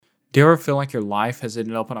Do you ever feel like your life has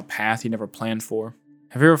ended up on a path you never planned for?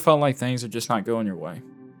 Have you ever felt like things are just not going your way?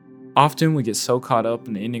 Often we get so caught up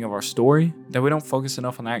in the ending of our story that we don't focus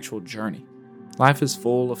enough on the actual journey. Life is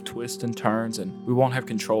full of twists and turns, and we won't have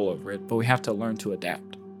control over it, but we have to learn to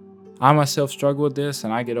adapt. I myself struggle with this,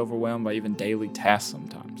 and I get overwhelmed by even daily tasks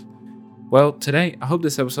sometimes. Well, today, I hope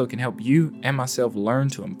this episode can help you and myself learn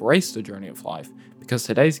to embrace the journey of life, because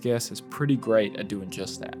today's guest is pretty great at doing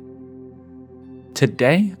just that.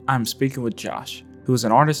 Today, I'm speaking with Josh, who is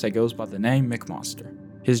an artist that goes by the name McMonster.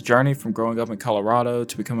 His journey from growing up in Colorado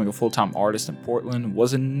to becoming a full-time artist in Portland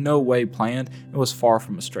was in no way planned and was far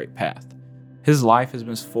from a straight path. His life has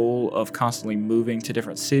been full of constantly moving to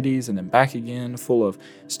different cities and then back again, full of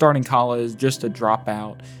starting college just to drop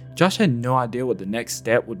out. Josh had no idea what the next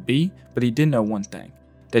step would be, but he did know one thing,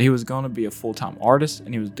 that he was going to be a full-time artist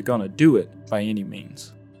and he was going to do it by any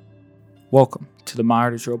means. Welcome to the My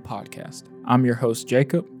Art Is Real podcast. I'm your host,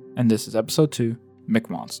 Jacob, and this is episode 2,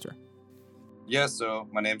 McMonster. Yeah, so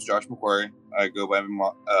my name's Josh McQuarrie. I go by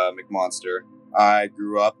McMonster. I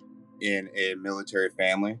grew up in a military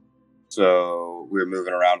family, so we were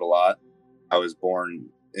moving around a lot. I was born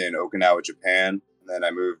in Okinawa, Japan, and then I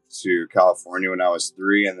moved to California when I was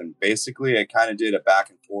 3, and then basically I kind of did a back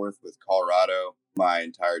and forth with Colorado my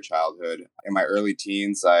entire childhood. In my early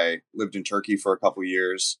teens, I lived in Turkey for a couple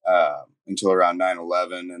years until around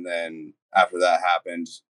 9/11, and then after that happened,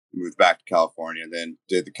 moved back to California, then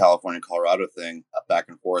did the California-Colorado thing back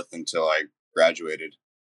and forth until I graduated.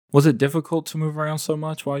 Was it difficult to move around so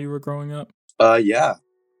much while you were growing up? Yeah,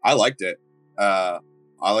 I liked it. I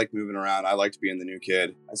liked moving around. I liked being the new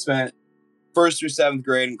kid. I spent 1st through 7th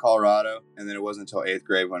grade in Colorado, and then it wasn't until 8th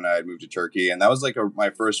grade when I moved to Turkey, and that was like my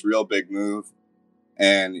first real big move.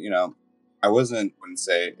 And, I wouldn't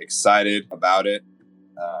say excited about it,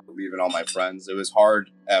 leaving all my friends. It was hard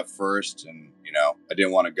at first, and, I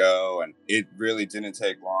didn't want to go. And it really didn't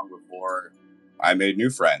take long before I made new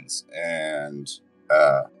friends and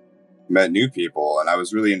met new people. And I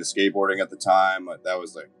was really into skateboarding at the time. That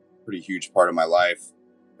was like a pretty huge part of my life.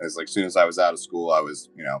 It was like as soon as I was out of school, I was,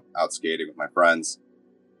 out skating with my friends.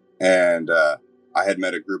 And I had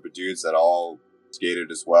met a group of dudes that all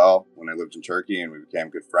skated as well when I lived in Turkey, and we became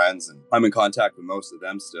good friends, and I'm in contact with most of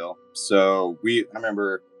them still. So I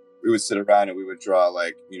remember we would sit around and we would draw,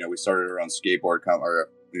 we started our own skateboard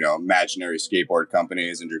imaginary skateboard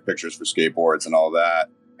companies and drew pictures for skateboards and all that.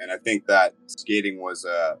 And I think that skating was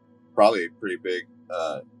probably a pretty big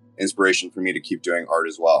inspiration for me to keep doing art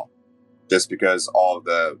as well, just because all of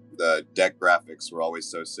the deck graphics were always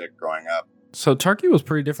so sick growing up. So Turkey was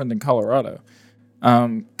pretty different than Colorado.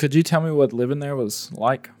 Could you tell me what living there was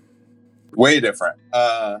like? Way different.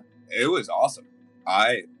 It was awesome.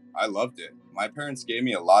 I loved it. My parents gave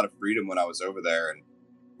me a lot of freedom when I was over there, and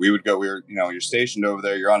we would go, you're stationed over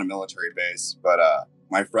there, you're on a military base. But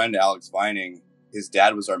my friend Alex Vining, his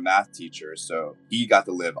dad was our math teacher, so he got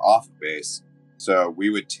to live off base. So we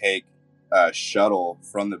would take a shuttle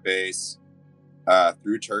from the base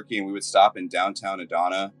through Turkey, and we would stop in downtown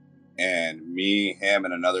Adana, and me, him,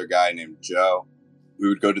 and another guy named Joe, we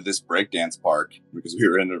would go to this breakdance park because we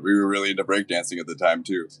were really into breakdancing at the time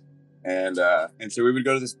too. And so we would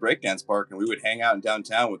go to this breakdance park and we would hang out in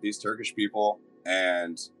downtown with these Turkish people.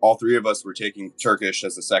 And all 3 of us were taking Turkish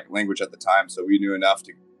as a second language at the time. So we knew enough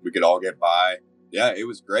we could all get by. Yeah, it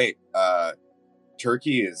was great.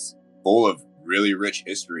 Turkey is full of really rich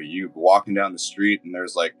history. You go walking down the street and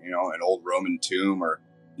there's an old Roman tomb, or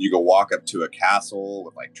you go walk up to a castle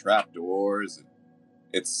with trap doors. And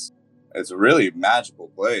it's a really magical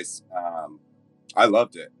place. I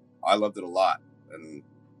loved it. I loved it a lot, and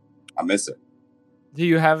I miss it. Do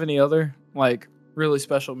you have any other really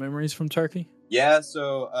special memories from Turkey? Yeah,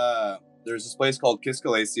 so there's this place called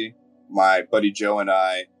Kıskalesi. My buddy Joe and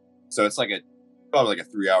I, so it's probably a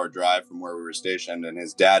 3-hour drive from where we were stationed, and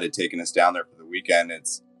his dad had taken us down there for the weekend.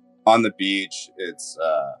 It's on the beach. It's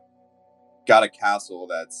got a castle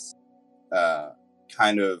that's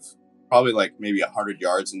kind of probably maybe 100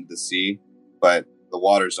 yards into the sea, but the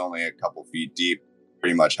water's only a couple feet deep,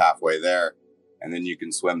 pretty much halfway there. And then you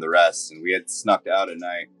can swim the rest. And we had snuck out at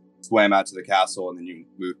night, swam out to the castle, and then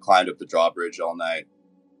we climbed up the drawbridge all night.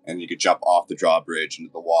 And you could jump off the drawbridge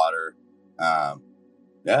into the water. And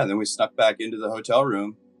then we snuck back into the hotel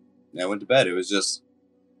room and I went to bed. It was just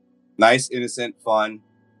nice, innocent, fun,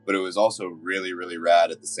 but it was also really, really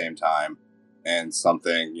rad at the same time. And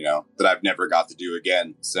something, that I've never got to do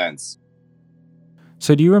again since.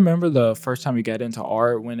 So do you remember the first time you got into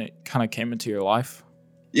art, when it kind of came into your life?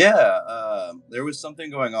 Yeah, there was something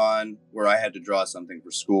going on where I had to draw something for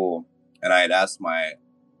school, and I had asked my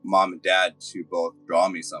mom and dad to both draw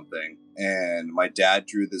me something. And my dad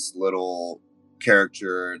drew this little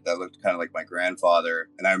character that looked kind of like my grandfather.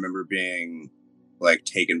 And I remember being like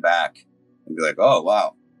taken back and be like, oh,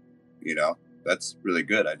 wow, you know, that's really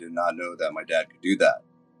good. I did not know that my dad could do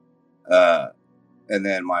that. And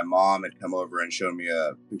then my mom had come over and shown me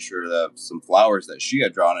a picture of some flowers that she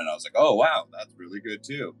had drawn. And I was like, oh, wow, that's really good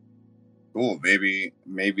too. Cool. Maybe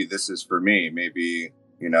this is for me. Maybe,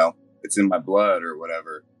 it's in my blood or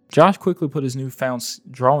whatever. Josh quickly put his newfound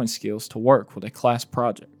drawing skills to work with a class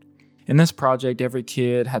project. In this project, every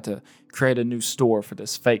kid had to create a new store for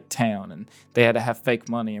this fake town, and they had to have fake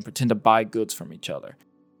money and pretend to buy goods from each other.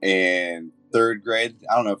 In third grade,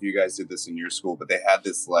 I don't know if you guys did this in your school, but they had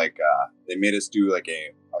this they made us do like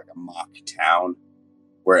a mock town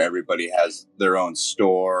where everybody has their own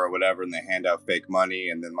store or whatever, and they hand out fake money,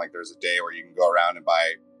 and then like there's a day where you can go around and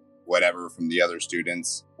buy whatever from the other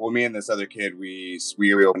students. Well, me and this other kid, we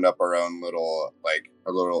opened up our own little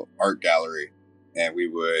art gallery, and we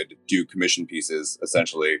would do commission pieces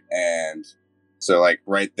essentially. And so like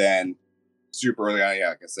right then, super early on, yeah,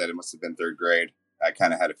 like I said, it must have been third grade. I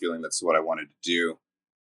kind of had a feeling that's what I wanted to do.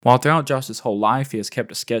 While throughout Josh's whole life he has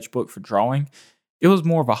kept a sketchbook for drawing, it was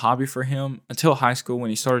more of a hobby for him until high school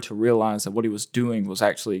when he started to realize that what he was doing was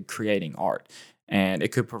actually creating art, and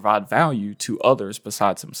it could provide value to others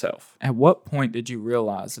besides himself. At what point did you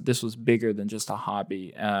realize that this was bigger than just a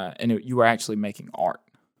hobby and you were actually making art?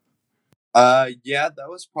 Yeah, that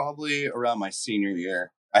was probably around my senior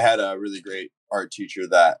year. I had a really great art teacher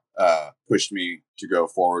that pushed me to go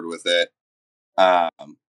forward with it. Her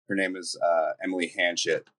name is Emily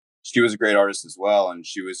Hanchett. She was a great artist as well, and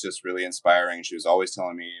she was just really inspiring. She was always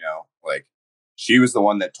telling me, she was the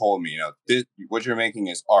one that told me, what you're making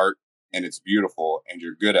is art, and it's beautiful, and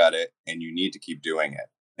you're good at it, and you need to keep doing it.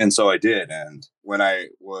 And so I did. And when I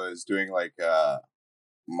was doing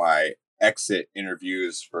my exit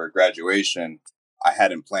interviews for graduation, I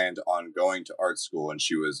hadn't planned on going to art school, and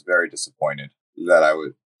she was very disappointed that I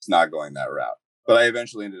was not going that route. But I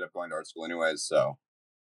eventually ended up going to art school anyways, so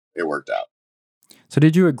it worked out. So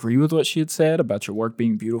did you agree with what she had said about your work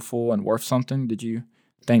being beautiful and worth something? Did you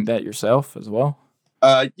think that yourself as well?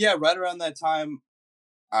 Yeah, right around that time,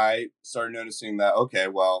 I started noticing that, okay,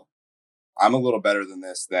 well, I'm a little better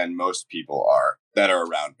than most people are that are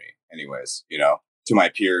around me anyways. To my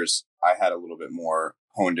peers, I had a little bit more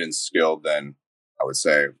honed in skill than I would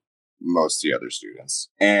say most of the other students.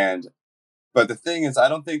 But the thing is, I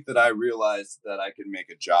don't think that I realized that I could make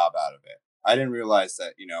a job out of it. I didn't realize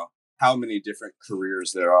that, how many different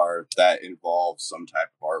careers there are that involve some type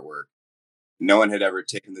of artwork. No one had ever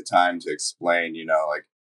taken the time to explain, if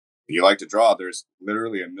you like to draw, there's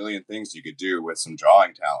literally a million things you could do with some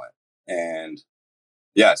drawing talent. And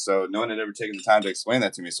yeah, so no one had ever taken the time to explain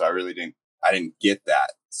that to me. So I didn't get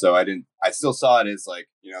that. So I still saw it as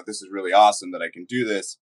this is really awesome that I can do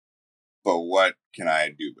this, but what can I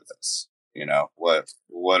do with this?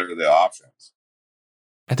 What are the options?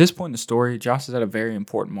 At this point in the story, Josh is at a very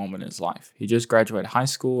important moment in his life. He just graduated high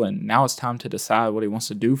school, and now it's time to decide what he wants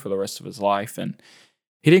to do for the rest of his life, and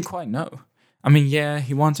he didn't quite know. I mean, yeah,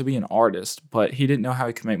 he wanted to be an artist, but he didn't know how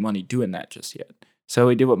he could make money doing that just yet. So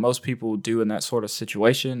he did what most people do in that sort of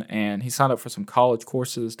situation, and he signed up for some college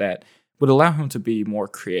courses that would allow him to be more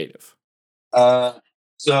creative.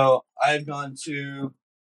 So I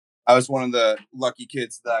was one of the lucky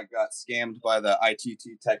kids that got scammed by the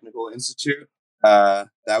ITT Technical Institute.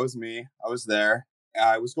 That was me. I was there.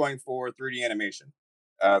 I was going for 3D animation.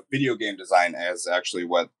 Video game design is actually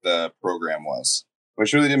what the program was,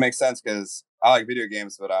 which really didn't make sense because I like video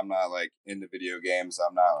games, but I'm not into video games.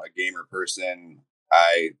 I'm not a gamer person.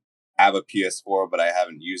 I have a PS4, but I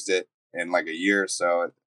haven't used it in a year.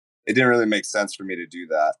 So it didn't really make sense for me to do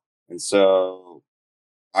that. And so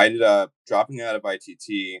I ended up dropping out of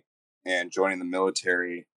ITT and joining the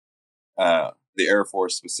military, the Air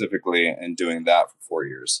Force specifically, and doing that for 4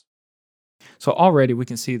 years. So already we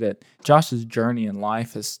can see that Josh's journey in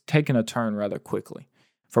life has taken a turn rather quickly,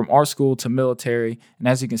 from art school to military, and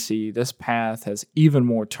as you can see, this path has even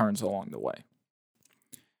more turns along the way.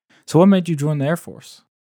 So what made you join the Air Force?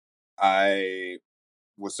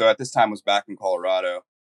 So at this time was back in Colorado.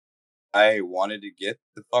 I wanted to get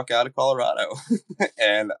the fuck out of Colorado.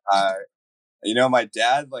 And my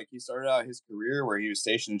dad, he started out his career where he was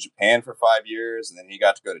stationed in Japan for 5 years, and then he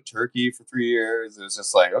got to go to Turkey for 3 years. It was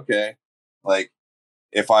just okay,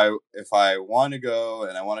 if I want to go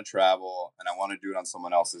and I want to travel and I want to do it on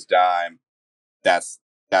someone else's dime, that's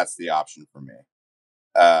the option for me.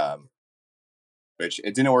 Which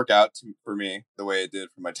it didn't work out for me the way it did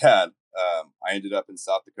for my dad. I ended up in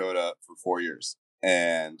South Dakota for 4 years,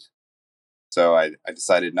 and So I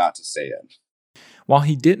decided not to stay in. While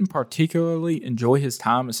he didn't particularly enjoy his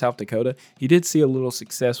time in South Dakota, he did see a little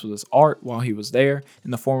success with his art while he was there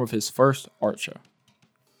in the form of his first art show.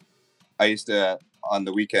 I used to, on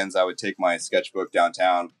the weekends, I would take my sketchbook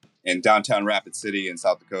downtown. And downtown Rapid City in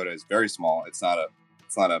South Dakota is very small. It's not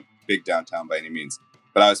a big downtown by any means.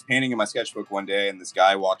 But I was painting in my sketchbook one day, and this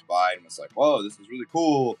guy walked by and was like, "Whoa, this is really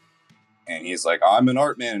cool." And he's like, "I'm an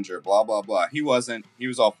art manager, blah, blah, blah." He wasn't. He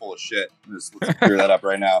was all full of shit. Let's clear that up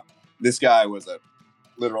right now. This guy was a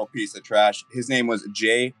literal piece of trash. His name was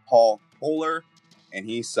J. Paul Kohler, and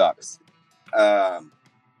he sucks.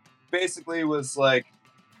 Basically was like,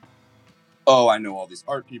 "Oh, I know all these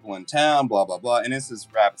art people in town, blah, blah, blah." And this is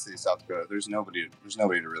Rapid City, South Dakota. There's nobody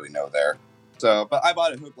to really know there. So, but I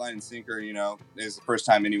bought it hook, line, and sinker. You know, it was the first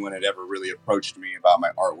time anyone had ever really approached me about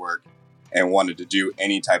my artwork and wanted to do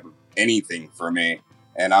any type of anything for me.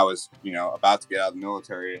 And I was, about to get out of the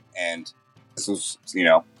military, and this was,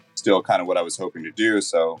 still kind of what I was hoping to do.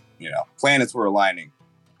 So, planets were aligning.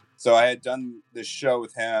 So I had done this show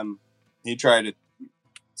with him. He tried to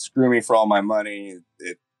screw me for all my money.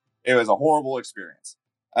 It was a horrible experience.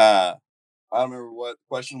 I don't remember what the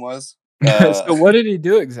question was. So what did he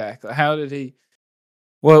do exactly? How did he?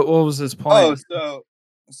 What was his plan?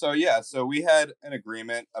 So we had an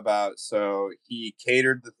agreement about. So he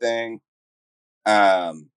catered the thing.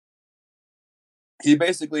 He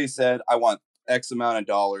basically said, "I want X amount of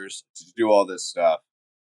dollars to do all this stuff,"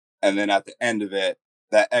 and then at the end of it,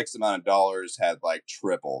 that X amount of dollars had like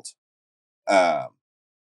tripled.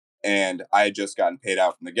 And I had just gotten paid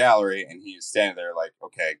out from the gallery, and he's standing there like,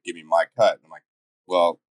 "Okay, give me my cut." And I'm like,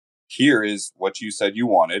 "Well, here is what you said you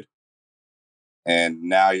wanted, and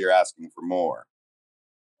now you're asking for more."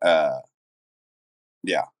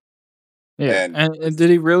 Yeah. Yeah, And and did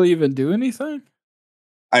he really even do anything?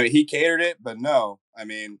 I mean, he catered it, but no, I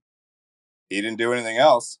mean, he didn't do anything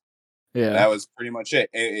else. Yeah. That was pretty much it.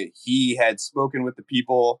 He had spoken with the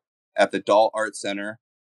people at the Dahl Art Center,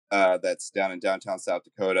 that's down in downtown South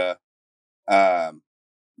Dakota.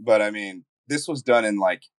 But I mean, this was done in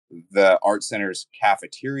like the art center's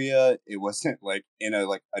cafeteria. It wasn't like in a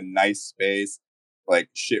nice space. Like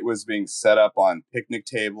shit was being set up on picnic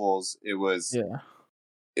tables. It was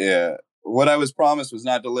Yeah. what I was promised was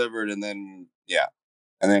not delivered, and then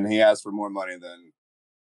and then he asked for more money than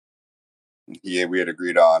we had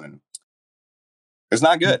agreed on, and it's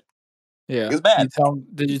not good. Yeah. It's bad.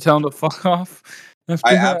 Did you tell him to fuck off I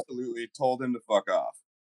after that? absolutely told him to fuck off,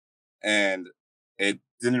 and it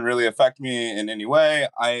didn't really affect me in any way.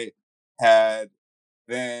 I had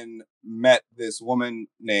then met this woman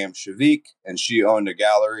named Shavik, and she owned a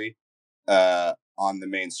gallery on the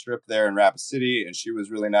main strip there in Rapid City, and she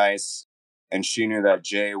was really nice. And she knew that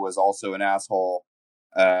Jay was also an asshole.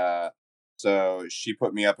 Uh, so she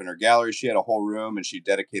put me up in her gallery. She had a whole room, and she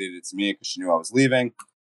dedicated it to me because she knew I was leaving.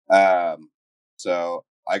 So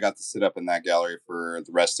I got to sit up in that gallery for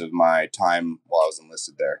the rest of my time while I was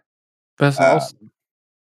enlisted there, That's uh, awesome.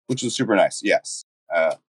 which was super nice. Yes.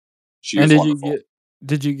 She And was wonderful.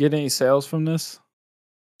 did you get any sales from this?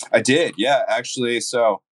 I did, yeah, actually.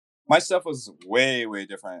 So my stuff was way, way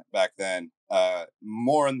different back then.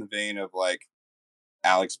 More in the vein of like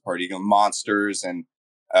Alex Pardigo monsters and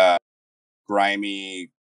uh, grimy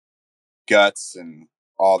guts and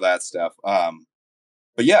all that stuff.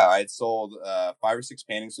 But yeah, I had sold 5 or 6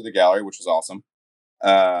 paintings to the gallery, which was awesome.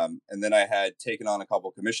 And then I had taken on a couple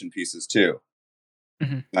commission pieces too.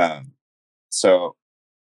 Mhm. So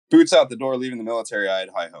boots out the door, leaving the military, I had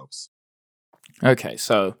high hopes. Okay,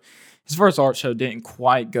 so his first art show didn't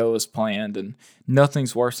quite go as planned, and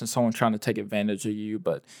nothing's worse than someone trying to take advantage of you.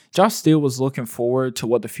 But Josh Steele was looking forward to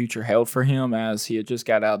what the future held for him as he had just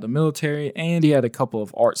got out of the military and he had a couple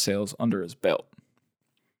of art sales under his belt.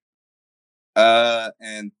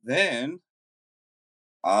 And then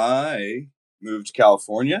I moved to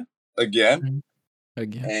California again, Mhm.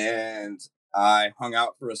 Again. and I hung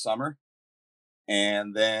out for a summer.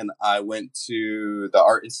 And then I went to the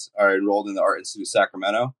I enrolled in the Art Institute of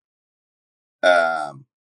Sacramento. Um,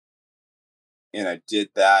 and I did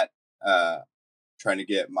that, trying to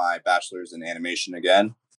get my bachelor's in animation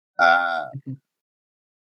again. Uh, Mhm.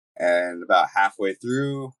 and about halfway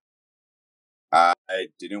through, I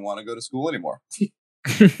didn't want to go to school anymore.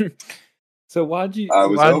 So I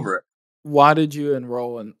was over it. why did you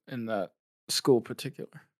enroll in that school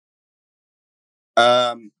particular?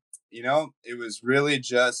 Um, it was really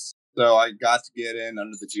just so I got to get in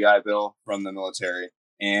under the GI Bill from the military,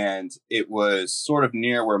 and it was sort of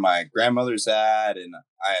near where my grandmother's at, and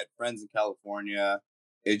I had friends in California.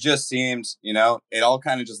 It just seemed, it all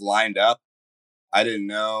kind of just lined up. I didn't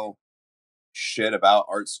know shit about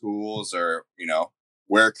art schools or,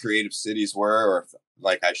 where creative cities were, or if,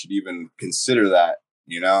 like, I should even consider that,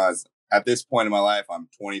 as at this point in my life, I'm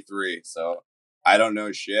 23. So I don't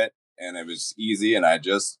know shit. And it was easy and I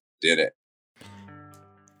just did it.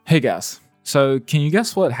 Hey guys, so can you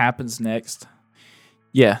guess what happens next?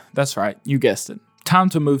 Yeah, that's right, you guessed it. Time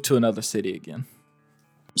to move to another city again.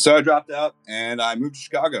 So I dropped out and I moved to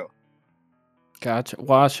Chicago. Gotcha.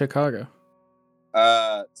 Why Chicago?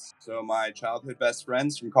 So my childhood best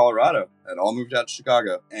friends from Colorado had all moved out to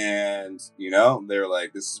Chicago, and they were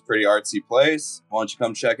like, "This is a pretty artsy place. Why don't you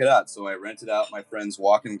come check it out?" So I rented out my friend's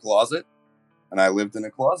walk-in closet, and I lived in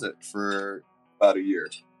a closet for about a year.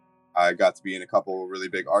 I got to be in a couple really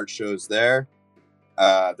big art shows there.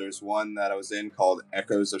 There's one that I was in called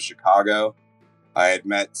Echoes of Chicago. I had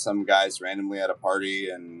met some guys randomly at a party,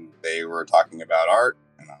 and they were talking about art,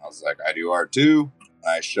 and I was like, "I do art too."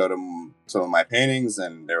 I showed them some of my paintings,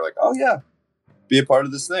 and they were like, "Oh yeah, be a part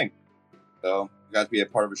of this thing." So I got to be a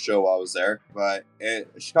part of a show while I was there. But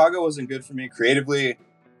Chicago wasn't good for me creatively.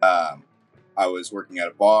 I was working at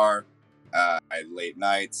a bar. I had late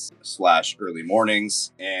nights / early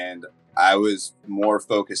mornings, and I was more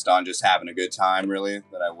focused on just having a good time, really,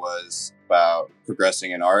 than I was about progressing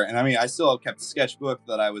in art. And I mean, I still kept a sketchbook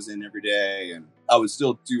that I was in every day, and I would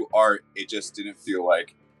still do art. It just didn't feel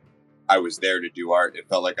like I was there to do art. It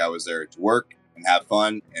felt like I was there to work and have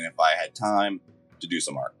fun, and if I had time, to do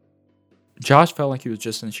some art. Josh felt like he was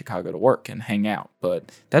just in Chicago to work and hang out,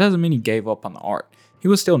 but that doesn't mean he gave up on the art. He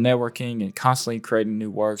was still networking and constantly creating new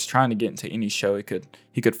works, trying to get into any show he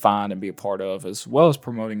could find and be a part of, as well as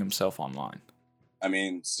promoting himself online. I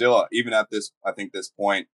mean, still, even at this, I think this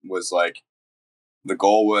point was like the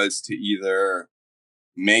goal was to either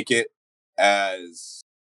make it as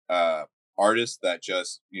artists that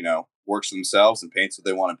just works themselves and paints what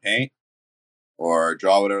they want to paint, or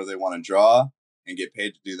draw whatever they want to draw and get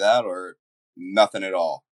paid to do that, or nothing at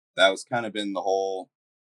all. That's kind of been behind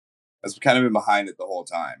it the whole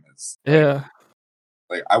time. It's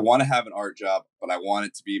like I want to have an art job, but I want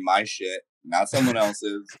it to be my shit, not someone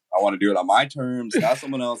else's. I want to do it on my terms, not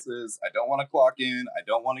someone else's. I don't want to clock in. I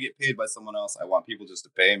don't want to get paid by someone else. I want people just to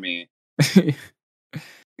pay me.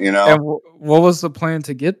 And what was the plan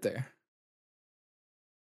to get there?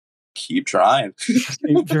 Keep trying.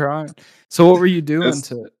 Keep trying. So what were you doing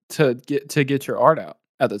to get your art out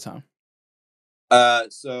at the time?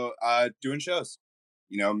 So doing shows,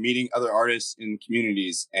 meeting other artists in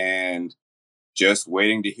communities and just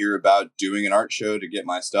waiting to hear about doing an art show to get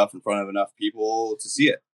my stuff in front of enough people to see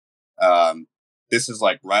it. This is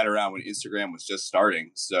like right around when Instagram was just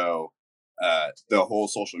starting. So the whole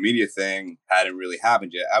social media thing hadn't really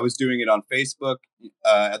happened yet. I was doing it on Facebook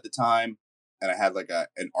at the time, and I had like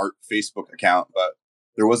an art Facebook account, but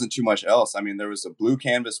there wasn't too much else. I mean, there was a Blue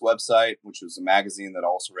Canvas website, which was a magazine that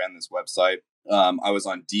also ran this website. I was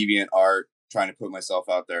on DeviantArt trying to put myself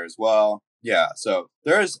out there as well. Yeah, so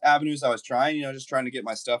there's avenues I was trying, just trying to get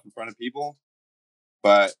my stuff in front of people.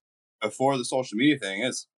 But before the social media thing,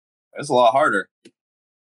 it's a lot harder.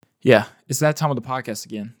 Yeah, it's that time of the podcast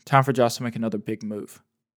again. Time for Josh to make another big move.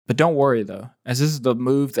 But don't worry, though, as this is the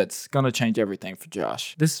move that's going to change everything for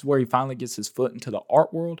Josh. This is where he finally gets his foot into the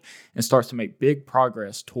art world and starts to make big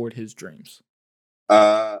progress toward his dreams.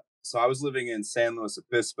 So I was living in San Luis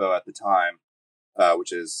Obispo at the time,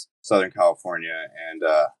 which is Southern California, and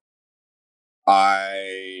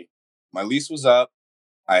my lease was up.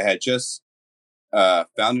 I had just found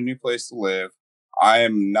a new place to live.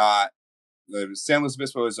 San Luis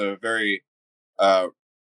Obispo is a very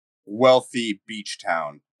wealthy beach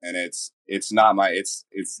town, and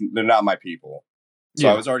they're not my people. So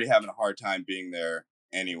yeah. I was already having a hard time being there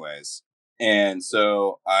anyways. And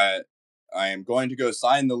so I am going to go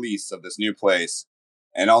sign the lease of this new place.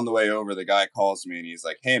 And on the way over, the guy calls me and he's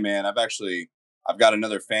like, "Hey man, I've got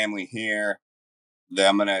another family here that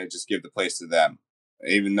I'm going to just give the place to them."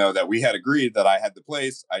 Even though that we had agreed that I had the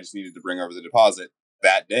place, I just needed to bring over the deposit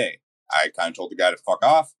that day. I kind of told the guy to fuck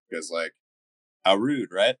off because, like, how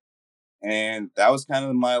rude, right? And that was kind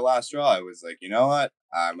of my last straw. I was like, you know what?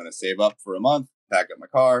 I'm going to save up for a month, pack up my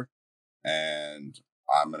car, and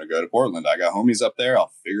I'm going to go to Portland. I got homies up there.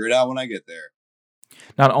 I'll figure it out when I get there.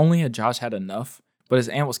 Not only had Josh had enough, but his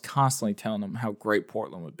aunt was constantly telling him how great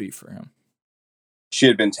Portland would be for him. She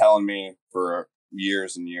had been telling me for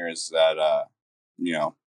years and years that,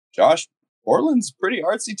 Josh, Portland's a pretty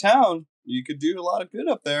artsy town. You could do a lot of good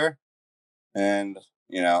up there. And,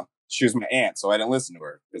 she was my aunt, so I didn't listen to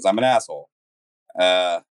her because I'm an asshole.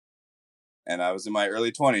 And I was in my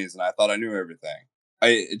early 20s and I thought I knew everything.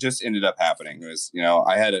 It just ended up happening. It was,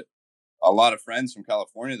 I had a lot of friends from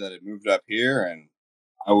California that had moved up here, and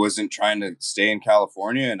I wasn't trying to stay in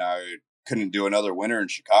California, and I couldn't do another winter in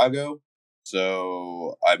Chicago.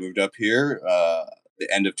 So I moved up here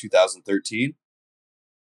the end of 2013,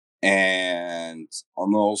 and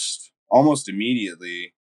almost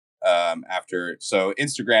immediately after. So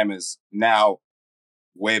Instagram is now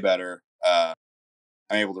way better. I'm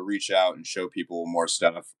able to reach out and show people more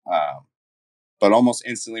stuff. But almost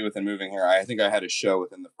instantly within moving here, I think I had a show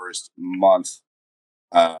within the first month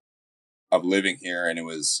uh, of living here, and it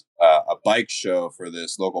was a bike show for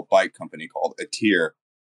this local bike company called Atir,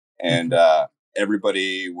 and Mhm.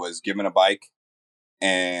 everybody was given a bike,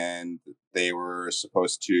 and they were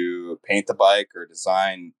supposed to paint the bike or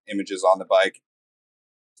design images on the bike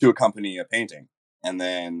to accompany a painting. And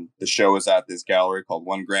then the show was at this gallery called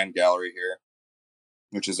One Grand Gallery here,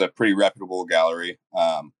 which is a pretty reputable gallery.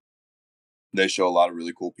 They show a lot of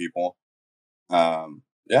really cool people.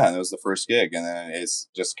 Yeah, and it was the first gig, and then it's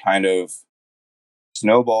just kind of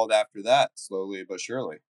snowballed after that, slowly but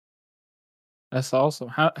surely. That's awesome.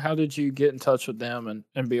 How did you get in touch with them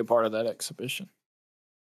and be a part of that exhibition?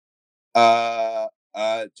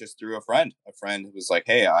 Just through a friend. A friend who was like,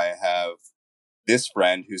 "Hey, I have this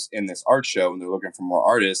friend who's in this art show, and they're looking for more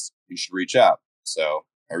artists. You should reach out." So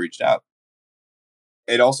I reached out.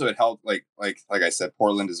 It also had helped, like I said,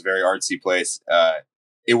 Portland is a very artsy place.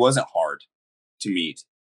 It wasn't hard to meet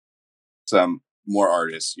some more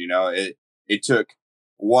artists. It took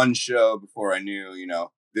one show before I knew,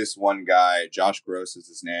 this one guy, Josh Gross is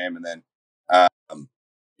his name, and then um,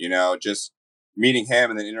 just meeting him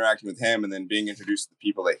and then interacting with him and then being introduced to the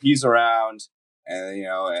people that he's around,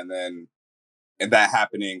 and and that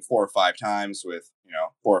happening 4 or 5 times with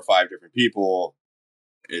 4 or 5 different people.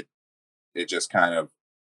 It it just kind of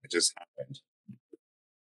it just happened.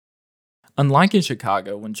 Unlike in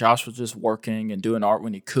Chicago, when Josh was just working and doing art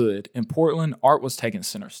when he could, in Portland, art was taking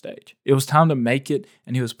center stage. It was time to make it,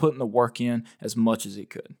 and he was putting the work in as much as he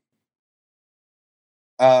could.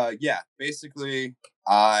 Yeah, basically,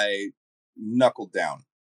 I knuckled down.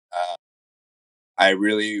 Uh, I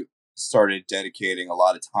really started dedicating a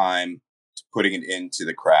lot of time to putting it into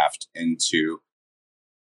the craft and to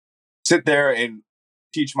sit there and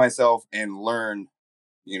teach myself and learn,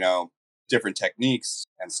 you know, different techniques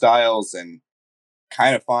and styles and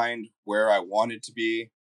kind of find where I wanted to be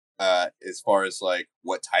as far as like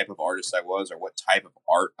what type of artist I was or what type of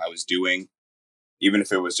art I was doing, even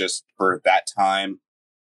if it was just for that time.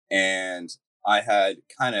 And I had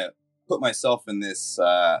kind of put myself in this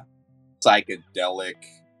psychedelic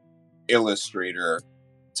illustrator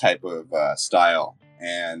type of style.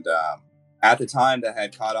 And at the time, that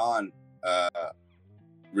had caught on uh,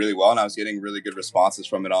 really well, and I was getting really good responses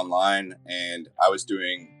from it online. And I was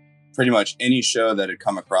doing pretty much any show that had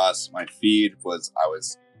come across my feed was I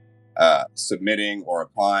was submitting or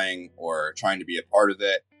applying or trying to be a part of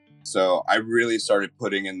it. So I really started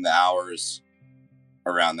putting in the hours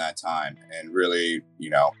around that time and really,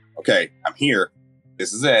 okay, I'm here.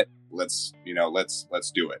 This is it. Let's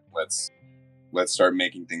do it. Let's start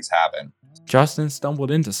making things happen. Josh then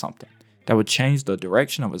stumbled into something that would change the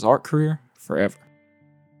direction of his art career forever.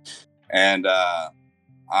 And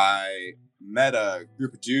I met a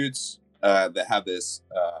group of dudes that have this.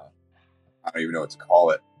 I don't even know what to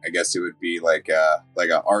call it. I guess it would be like a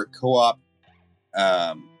art co-op,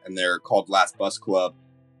 and they're called Last Bus Club.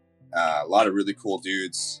 A lot of really cool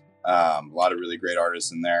dudes. A lot of really great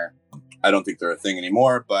artists in there. I don't think they're a thing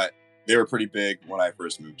anymore, but they were pretty big when I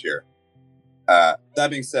first moved here. That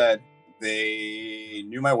being said, they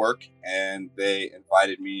knew my work and they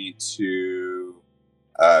invited me to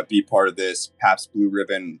be part of this Pabst Blue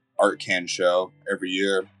Ribbon Art Can show every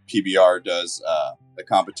year. PBR does the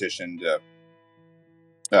competition to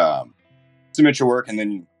submit your work, and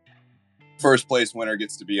then first place winner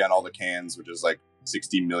gets to be on all the cans, which is like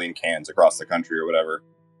 60 million cans across the country or whatever,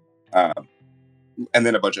 um, and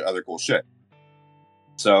then a bunch of other cool shit.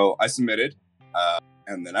 So I submitted,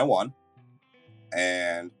 and then I won.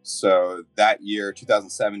 And so that year,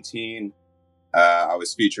 2017, I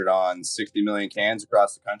was featured on 60 million cans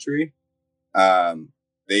across the country. Um,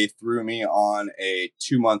 they threw me on a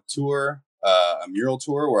 2 month tour, a mural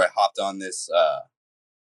tour, where I hopped on this, I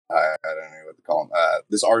don't know what to call them,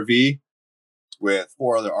 this RV with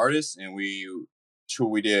 4 other artists, and we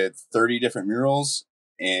did 30 different murals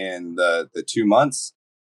in the 2 months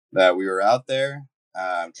that we were out there,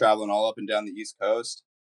 traveling all up and down the East Coast.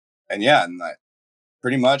 And yeah, and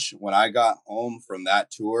pretty much when I got home from that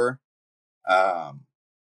tour, um,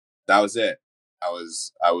 that was it.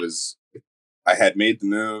 I had made the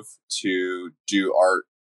move to do art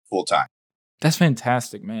full time. That's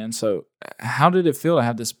fantastic, man. So, how did it feel to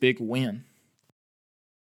have this big win?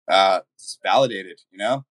 it's validated, you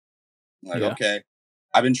know? Like, Yeah. okay,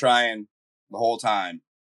 I've been trying the whole time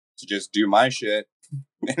to just do my shit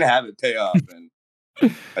and have it pay off. And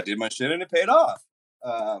I did my shit and it paid off.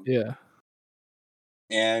 Um, Yeah.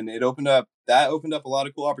 and that opened up a lot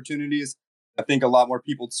of cool opportunities. I think a lot more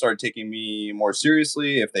people started taking me more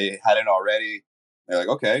seriously if they hadn't already. They're like,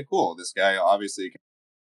 okay, cool. This guy obviously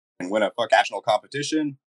can win a fuck national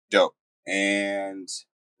competition. Dope. And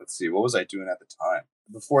let's see, what was I doing at the time?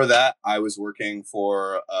 Before that, I was working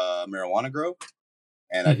for a marijuana grow,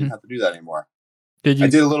 and I didn't Mhm. have to do that anymore. Did I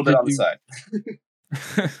you did a little bit did on the you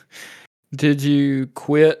side. did you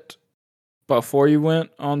quit before you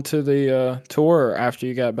went onto the, tour or after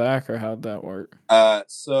you got back, or how'd that work?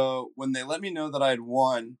 So when they let me know that I had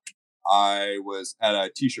won, I was at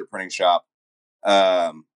a t-shirt printing shop,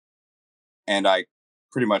 um, and I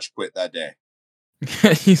pretty much quit that day.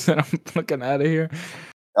 You said, "I'm fucking outta here."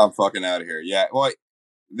 I'm fucking out of here. Yeah. Well,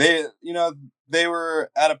 they, they were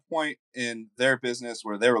at a point in their business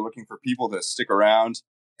where they were looking for people to stick around.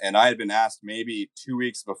 And I had been asked maybe 2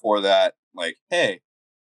 weeks before that, like, hey,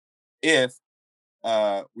 if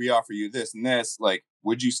we offer you this and this, like,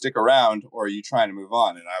 would you stick around or are you trying to move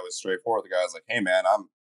on? And I was straightforward. The guy was like, hey man,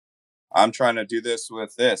 I'm trying to do this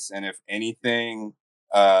with this. And if anything,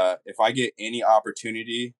 if I get any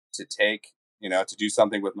opportunity to to do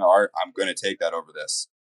something with my art, I'm going to take that over this.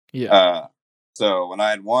 Yeah. So when I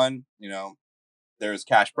had won, there's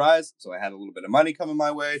cash prize. So I had a little bit of money coming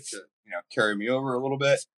my way to, carry me over a little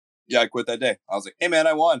bit. Yeah, I quit that day. I was like, hey man,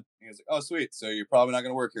 I won. And he was like, oh sweet. So you're probably not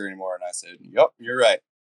going to work here anymore. And I said, yep, you're right.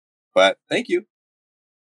 But thank you.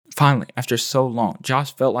 Finally, after so long,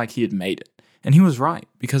 Josh felt like he had made it. And he was right,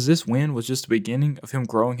 because this win was just the beginning of him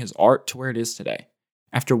growing his art to where it is today.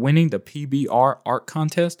 After winning the PBR art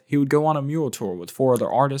contest, he would go on a mural tour with 4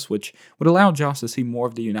 other artists, which would allow Josh to see more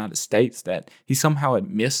of the United States that he somehow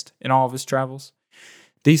had missed in all of his travels.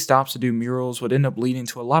 These stops to do murals would end up leading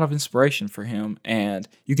to a lot of inspiration for him, and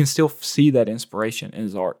you can still see that inspiration in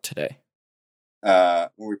his art today. When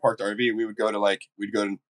we parked the RV, we'd go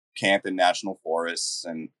to camp in national forests,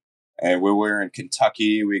 and when we were in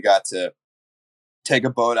Kentucky, we got to take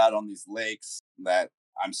a boat out on these lakes that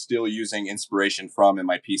I'm still using inspiration from in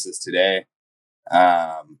my pieces today.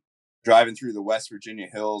 Um, Driving through the West Virginia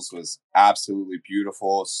hills was absolutely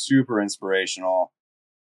beautiful, super inspirational.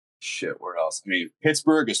 Shit, where else? I mean,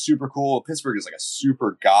 Pittsburgh is super cool. Pittsburgh is like a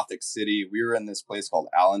super gothic city. We were in this place called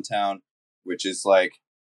Allentown, which is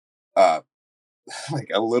uh like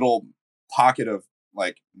a little pocket of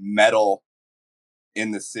like metal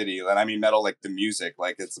in the city. And I mean metal like the music.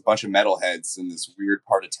 Like it's a bunch of metalheads in this weird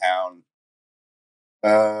part of town.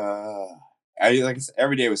 Like I said,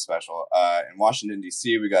 every day was special. In Washington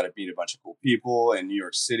D.C., we got to meet a bunch of cool people. In New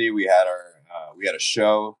York City, we had a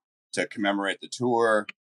show to commemorate the tour.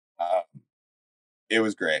 Uh, it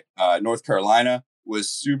was great. North Carolina was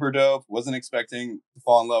super dope. Wasn't expecting to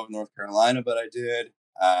fall in love with North Carolina, but I did.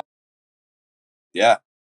 Yeah,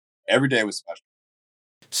 every day was special.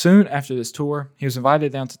 Soon after this tour, he was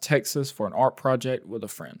invited down to Texas for an art project with a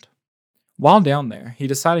friend. While down there, he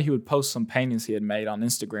decided he would post some paintings he had made on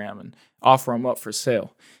Instagram and offer them up for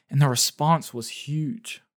sale, and the response was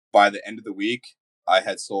huge. By the end of the week, I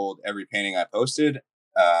had sold every painting I posted,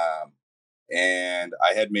 um, and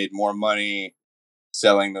I had made more money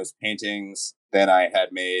selling those paintings than I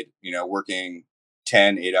had made, working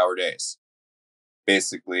 10 8-hour days.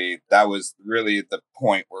 Basically, that was really the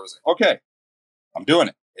point where it was like, okay, I'm doing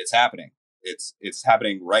it. It's happening. It's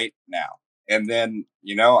happening right now. And then,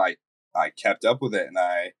 I kept up with it, and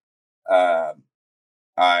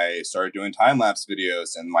I started doing time lapse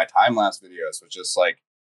videos, and my time lapse videos was just like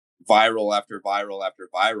viral after viral after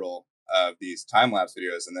viral of these time lapse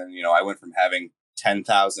videos. And then, I went from having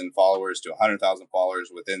 10,000 followers to 100,000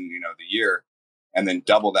 followers within, the year, and then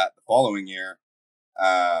double that the following year.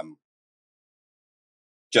 Um,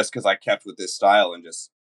 just because I kept with this style and just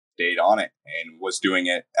stayed on it and was doing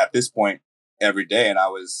it at this point every day. And I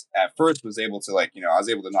was at first was able to I was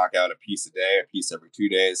able to knock out a piece a day, a piece every 2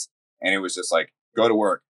 days. And it was just like, go to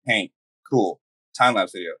work, paint, cool, time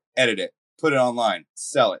lapse video, edit it, put it online,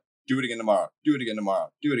 sell it, do it again tomorrow, do it again tomorrow,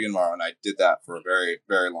 do it again tomorrow. And I did that for a very,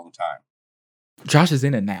 very long time. Josh is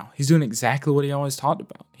in it now. He's doing exactly what he always talked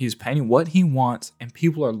about. He's painting what he wants, and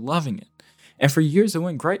people are loving it. And for years, it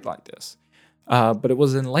went great like this. But it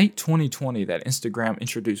was in late 2020 that Instagram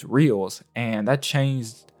introduced Reels, and that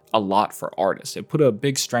changed a lot for artists. It put a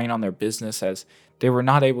big strain on their business as they were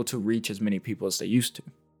not able to reach as many people as they used to.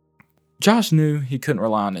 Josh knew he couldn't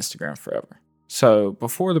rely on Instagram forever. So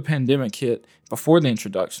before the pandemic hit, before the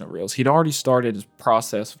introduction of Reels, he'd already started his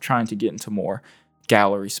process of trying to get into more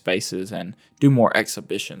gallery spaces and do more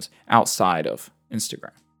exhibitions outside of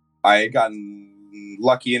Instagram? I had gotten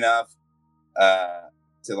lucky enough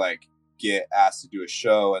to like get asked to do a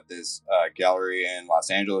show at this gallery in Los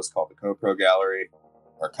Angeles called the CoPro Gallery,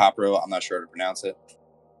 or Copro. I'm not sure how to pronounce it.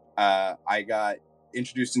 I got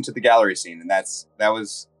introduced into the gallery scene, and that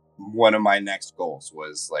was one of my next goals.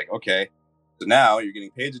 Was like, okay, so now you're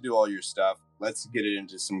getting paid to do all your stuff. Let's get it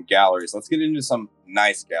into some galleries. Let's get into some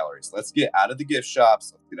nice galleries. Let's get out of the gift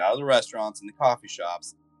shops. Let's get out of the restaurants and the coffee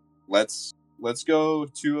shops. Let's go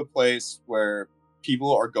to a place where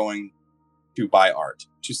people are going to buy art,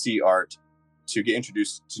 to see art, to get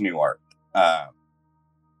introduced to new art.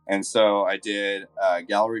 And so I did a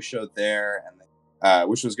gallery show there, and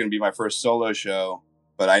which was going to be my first solo show,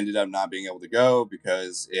 but I ended up not being able to go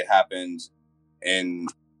because it happened in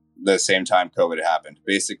the same time COVID happened.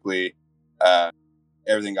 Basically,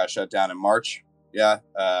 everything got shut down in March. Yeah,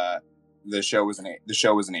 the show was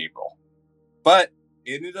in April, but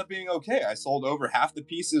it ended up being okay. I sold over half the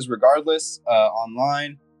pieces regardless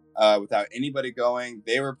online without anybody going.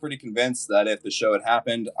 They were pretty convinced that if the show had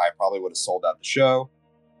happened, I probably would have sold out the show.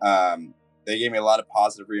 They gave me a lot of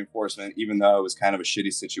positive reinforcement, even though it was kind of a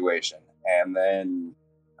shitty situation. And then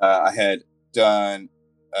I had done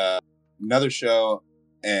another show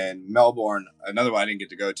in Melbourne, another one I didn't get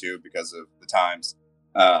to go to because of the times,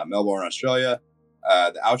 Melbourne, Australia,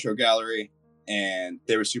 the Outro Gallery, and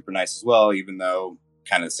they were super nice as well, even though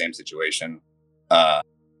kind of the same situation. But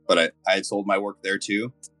I had sold my work there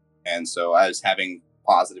too. And so I was having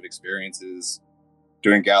positive experiences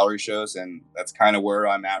doing gallery shows, and that's kind of where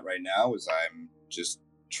I'm at right now. Is I'm just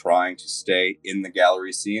trying to stay in the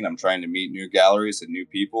gallery scene. I'm trying to meet new galleries and new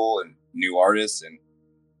people and new artists and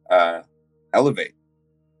elevate.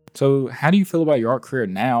 So how do you feel about your art career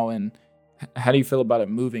now, and how do you feel about it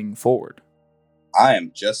moving forward? I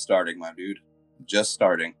am just starting, my dude. Just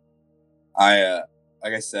starting. Like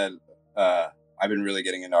I said, I've been really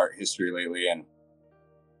getting into art history lately, and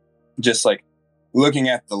just like looking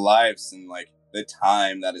at the lives and like the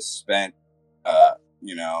time that is spent,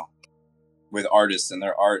 with artists and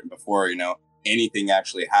their art before, anything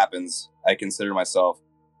actually happens. I consider myself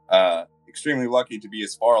extremely lucky to be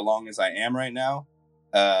as far along as I am right now.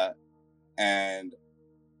 And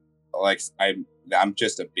like I'm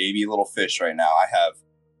just a baby little fish right now.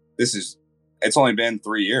 It's only been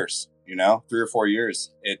 3 years, 3 or 4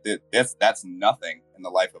 years. That's nothing in the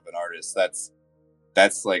life of an artist.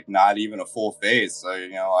 That's like not even a full phase. So,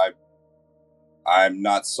 I'm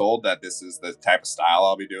not sold that this is the type of style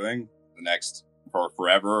I'll be doing for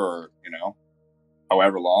forever or,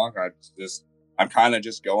 however long. I'm kind of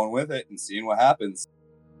just going with it and seeing what happens.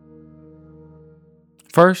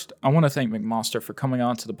 First, I want to thank McMonster for coming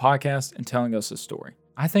on to the podcast and telling us his story.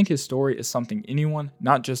 I think his story is something anyone,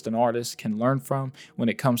 not just an artist, can learn from when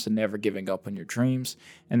it comes to never giving up on your dreams,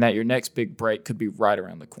 and that your next big break could be right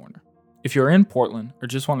around the corner. If you're in Portland or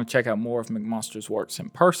just want to check out more of McMonster's works in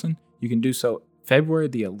person, you can do so February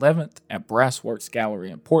the 11th at Brassworks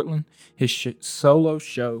Gallery in Portland. His solo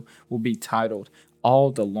show will be titled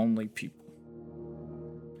All the Lonely People.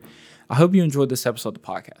 I hope you enjoyed this episode of the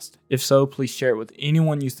podcast. If so, please share it with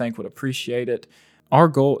anyone you think would appreciate it. Our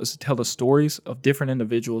goal is to tell the stories of different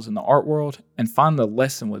individuals in the art world and find the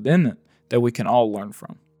lesson within it that we can all learn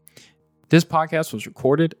from. This podcast was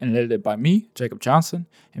recorded and edited by me, Jacob Johnson,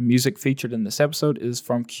 and music featured in this episode is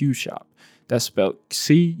from Q Shop. That's spelled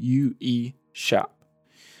C-U-E Shop.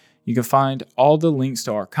 You can find all the links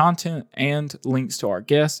to our content and links to our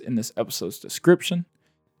guests in this episode's description.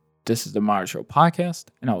 This is the Myers Show Podcast,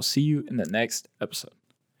 and I will see you in the next episode.